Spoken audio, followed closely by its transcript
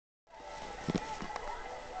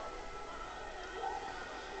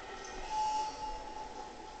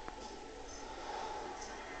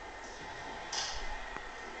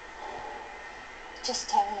Just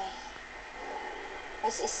tell me.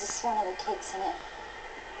 It's just one of the kids, isn't it?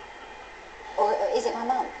 Or is it my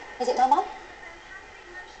mum? Is it my mum?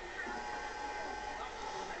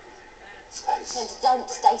 Stace. Don't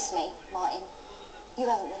stace me, Martin. You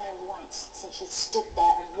haven't been here once since you stood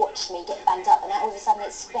there and watched me get banged up, and now all of a sudden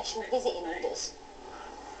it's special visiting orders.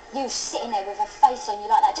 You sitting there with a face on you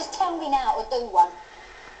like that. Just tell me now or do one.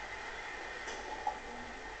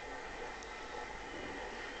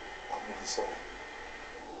 I'm really sorry.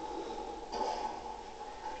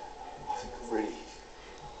 I think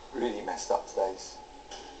I've really messed up today.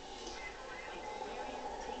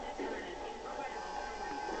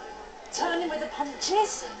 Turning with the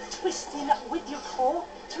punches, twisting with your core.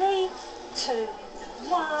 3, 2,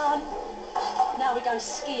 1. Now we go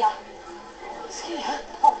skier. Skier,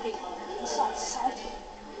 hopping from side to side.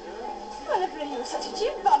 I never knew you were such a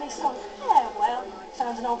gym bunny, son. Yeah, well,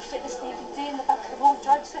 found an old fitness DVD in the back of the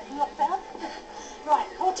wardrobe second lockdown. Right,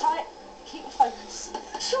 hold tight, keep your focus.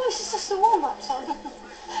 Sure, this is just a warm-up, son.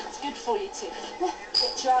 It's good for you, Tiff.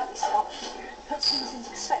 Get you out yourself. Puts things into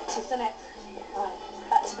perspective, doesn't it? Right,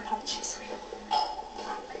 back to the punches.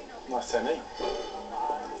 Nice technique.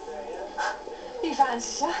 You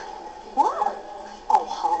fancy her? What? Oh,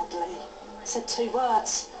 hardly. Said 2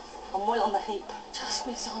 words. I'm well on the heap. Trust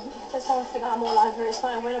me, son. If there's one thing I'm all over, it's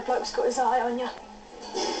knowing when a bloke's got his eye on you.